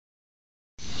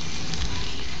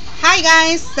Hi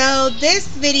guys, so this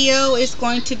video is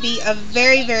going to be a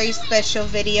very special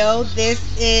video. This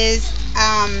is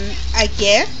a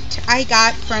gift I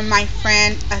got from my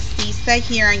friend Asisa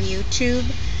here on YouTube.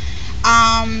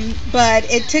 But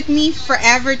it took me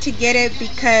forever to get it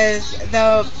because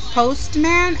the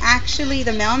postman, actually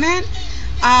the mailman,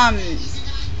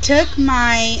 took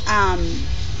my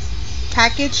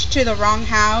package to the wrong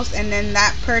house, and then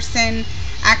that person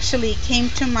actually came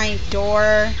to my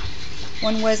door.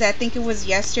 When was, I think it was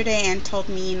yesterday, and told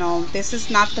me, you know, this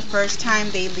is not the first time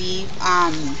they leave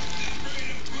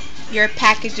your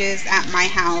packages at my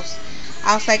house.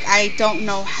 I was like, I don't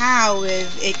know how,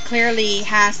 if it clearly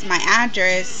has my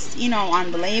address, you know,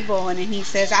 on the label. And then he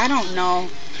says, I don't know,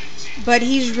 but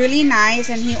he's really nice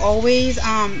and he always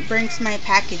brings my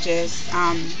packages.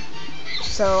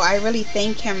 So I really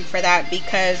thank him for that,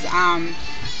 because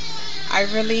I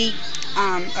really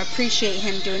appreciate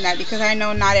him doing that, because I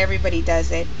know not everybody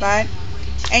does it. But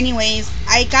anyways,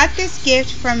 I got this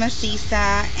gift from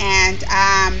Asisa, and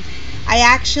I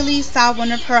actually saw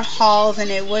one of her hauls,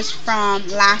 and it was from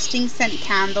lasting scent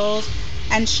candles,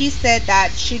 and she said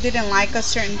that she didn't like a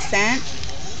certain scent,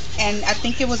 and I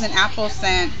think it was an apple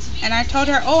scent. And I told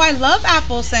her, oh, I love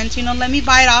apple scent, you know, let me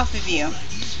buy it off of you.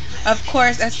 Of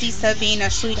course, Asisa, being a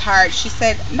sweetheart, she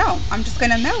said, no, I'm just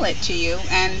gonna mail it to you.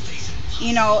 And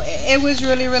you know, it was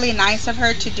really nice of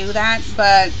her to do that.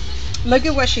 But look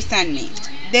at what she sent me.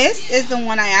 This is the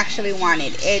one I actually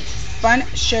wanted. It's Spun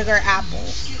Sugar Apple.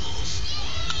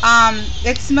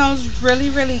 It smells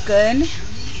really good.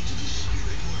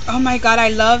 Oh my god, I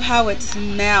love how it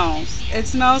smells. It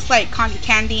smells like cotton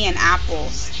candy and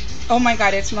apples. Oh my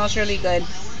god, it smells really good.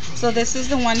 So this is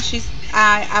the one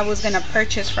I was gonna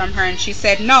purchase from her, and she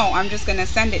said, no, I'm just gonna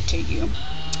send it to you.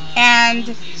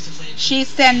 And she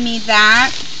sent me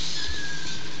that.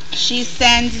 She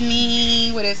sends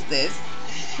me, what is this?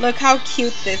 Look how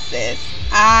cute this is.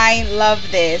 I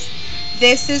love this.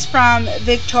 This is from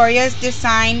Victoria's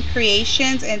Design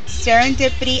Creations, and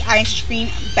Serendipity Ice Cream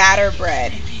Batter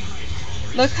Bread.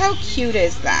 Look how cute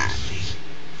is that?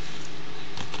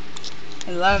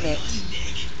 I love it.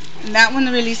 And that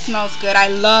one really smells good. I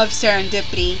love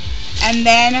Serendipity. And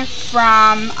then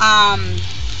from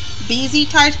BZ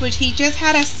Tarts, which he just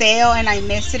had a sale and I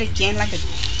missed it again like a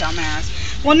dumbass.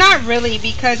 Well, not really,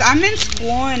 because I'm in school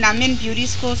and I'm in beauty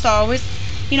school, so I always,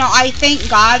 you know, I thank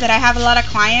God that I have a lot of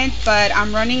clients, but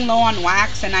I'm running low on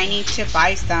wax and I need to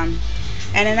buy some.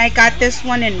 And then I got this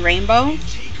one in rainbow.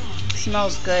 It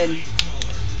smells good.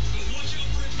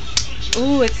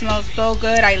 Ooh, it smells so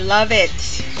good. I love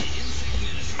it.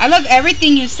 I love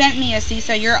everything you sent me,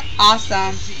 Asisa. You're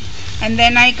awesome. And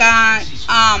then I got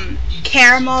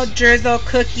caramel drizzle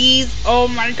cookies. Oh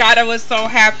my god, I was so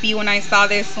happy when I saw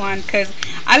this one, because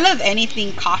I love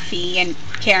anything coffee and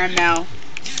caramel.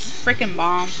 Freaking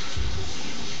bomb.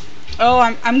 Oh,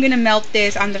 I'm gonna melt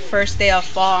this on the first day of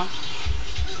fall,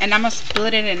 and I'm gonna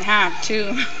split it in half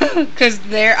too, because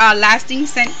they're lasting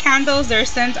scent candles. Their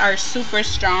scents are super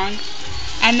strong.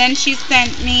 And then she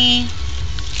sent me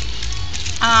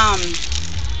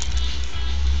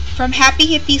from Happy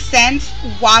Hippie Scents,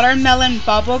 watermelon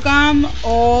bubblegum.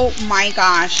 Oh my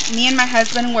gosh. Me and my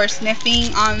husband were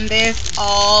sniffing on this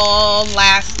all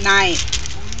last night.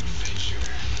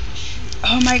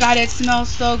 Oh my god, it smells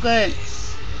so good.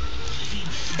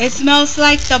 It smells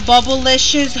like the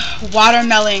Bubblicious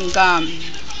watermelon gum.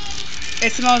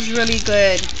 It smells really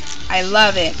good. I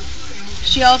love it.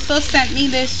 She also sent me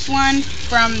this one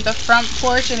from the front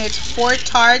porch, and it's 4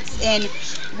 tarts in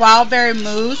wildberry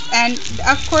mousse, and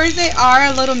of course they are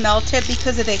a little melted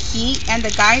because of the heat. And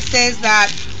the guy says that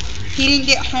he didn't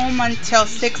get home until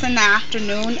 6 in the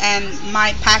afternoon, and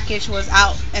my package was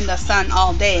out in the sun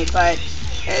all day, but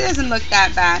it doesn't look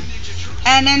that bad.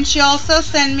 And then she also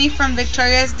sent me from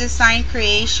Victoria's Design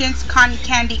Creations Cotton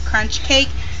Candy Crunch Cake.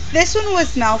 This one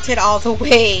was melted all the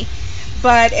way,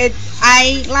 but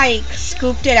I like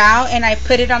scooped it out and I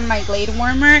put it on my Glade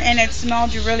warmer, and it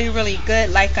smelled really good,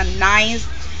 like a nice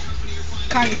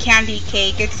cotton candy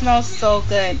cake. It smells so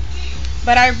good.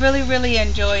 But I really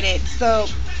enjoyed it. So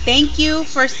thank you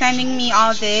for sending me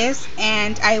all this,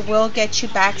 and I will get you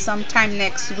back sometime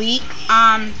next week.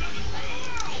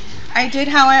 I did,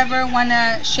 however, want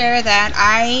to share that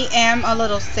I am a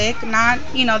little sick. Not,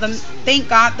 you know, thank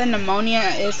God the pneumonia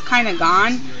is kind of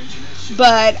gone,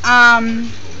 but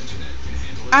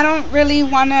I don't really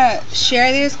want to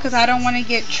share this because I don't want to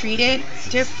get treated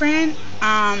different.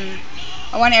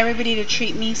 I want everybody to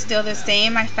treat me still the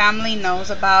same. My family knows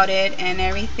about it and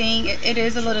everything. It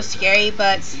is a little scary,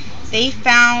 but they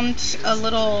found a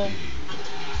little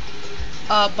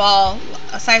ball,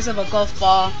 a size of a golf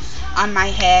ball, on my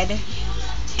head,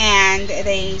 and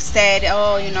they said,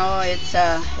 oh, it's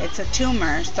a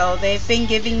tumor. So they've been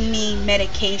giving me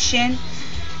medication,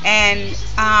 and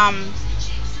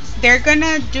they're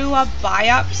gonna do a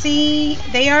biopsy.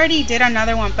 They already did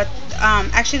another one, but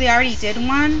actually they already did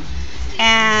one,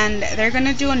 and they're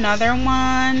gonna do another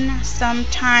one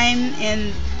sometime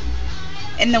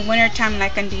in the winter time,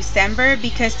 like in December,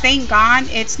 because thank God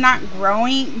it's not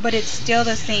growing, but it's still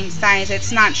the same size.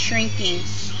 It's not shrinking.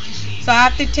 So I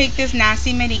have to take this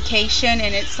nasty medication,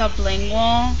 and it's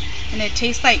sublingual, and it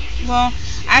tastes like, well,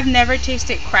 I've never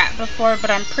tasted crap before, but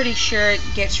I'm pretty sure it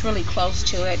gets really close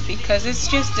to it because it's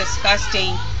just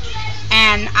disgusting.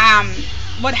 And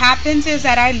what happens is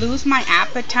that I lose my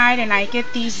appetite, and I get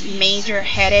these major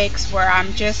headaches where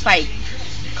I'm just like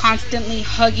constantly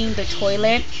hugging the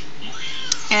toilet.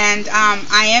 And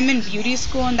I am in beauty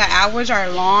school, and the hours are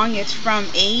long. It's from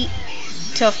 8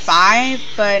 to 5,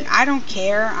 but I don't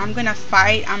care. I'm gonna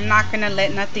fight. I'm not gonna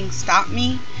let nothing stop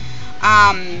me.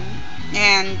 And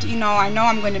I know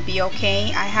I'm gonna be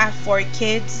okay. I have 4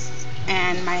 kids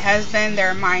and my husband.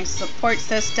 They're my support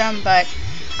system, but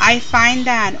I find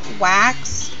that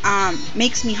wax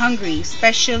makes me hungry,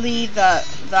 especially the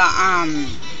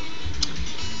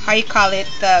how you call it,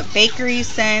 the bakery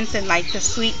scents and like the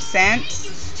sweet scents.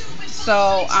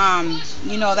 So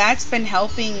that's been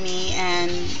helping me,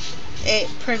 and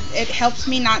it helps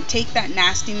me not take that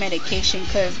nasty medication,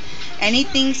 because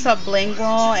anything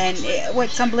sublingual, and what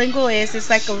sublingual is, it's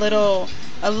like a little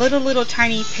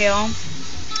tiny pill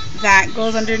that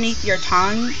goes underneath your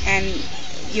tongue, and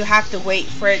you have to wait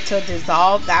for it to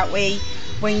dissolve. That way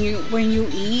when you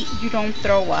eat, you don't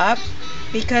throw up.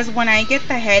 Because when I get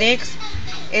the headaches,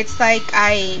 it's like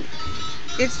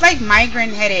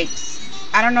migraine headaches.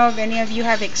 I don't know if any of you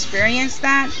have experienced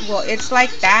that. Well, it's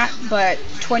like that, but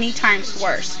 20 times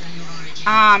worse.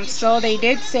 So they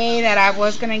did say that I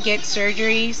was going to get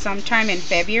surgery sometime in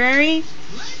February,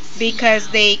 because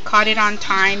they caught it on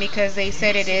time, because they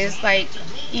said it is like,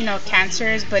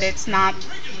 cancerous, but it's not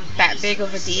that big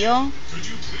of a deal.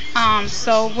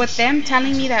 So with them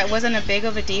telling me that it wasn't a big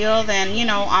of a deal, then,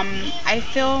 I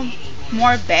feel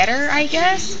more better, I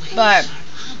guess. But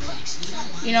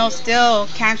still,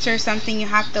 cancer is something you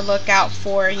have to look out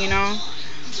for,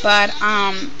 But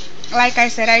like I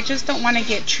said, I just don't want to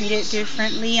get treated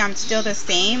differently. I'm still the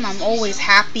same. I'm always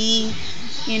happy.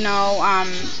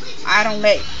 I don't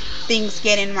let things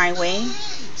get in my way.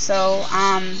 So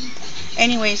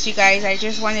anyways, you guys, I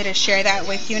just wanted to share that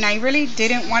with you, and I really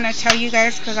didn't want to tell you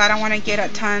guys because I don't want to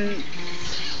get tons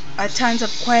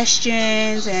of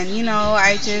questions, and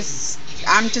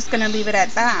I'm just gonna leave it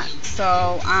at that.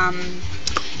 So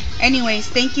anyways,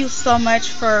 thank you so much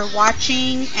for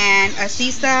watching. And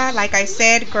Asisa, like I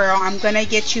said, girl, I'm gonna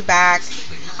get you back.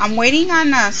 I'm waiting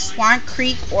on a Swan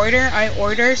Creek order. I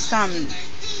ordered some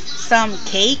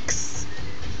cakes,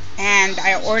 and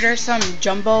I ordered some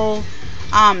jumbo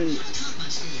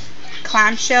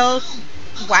clamshell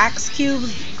wax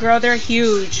cubes. Girl, they're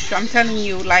huge. I'm telling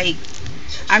you, like,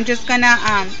 I'm just gonna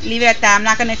leave it at that. I'm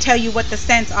not gonna tell you what the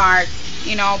scents are,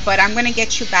 but I'm gonna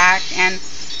get you back. And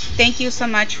thank you so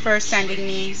much for sending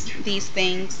me these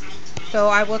things. So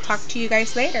I will talk to you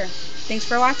guys later. Thanks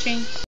for watching.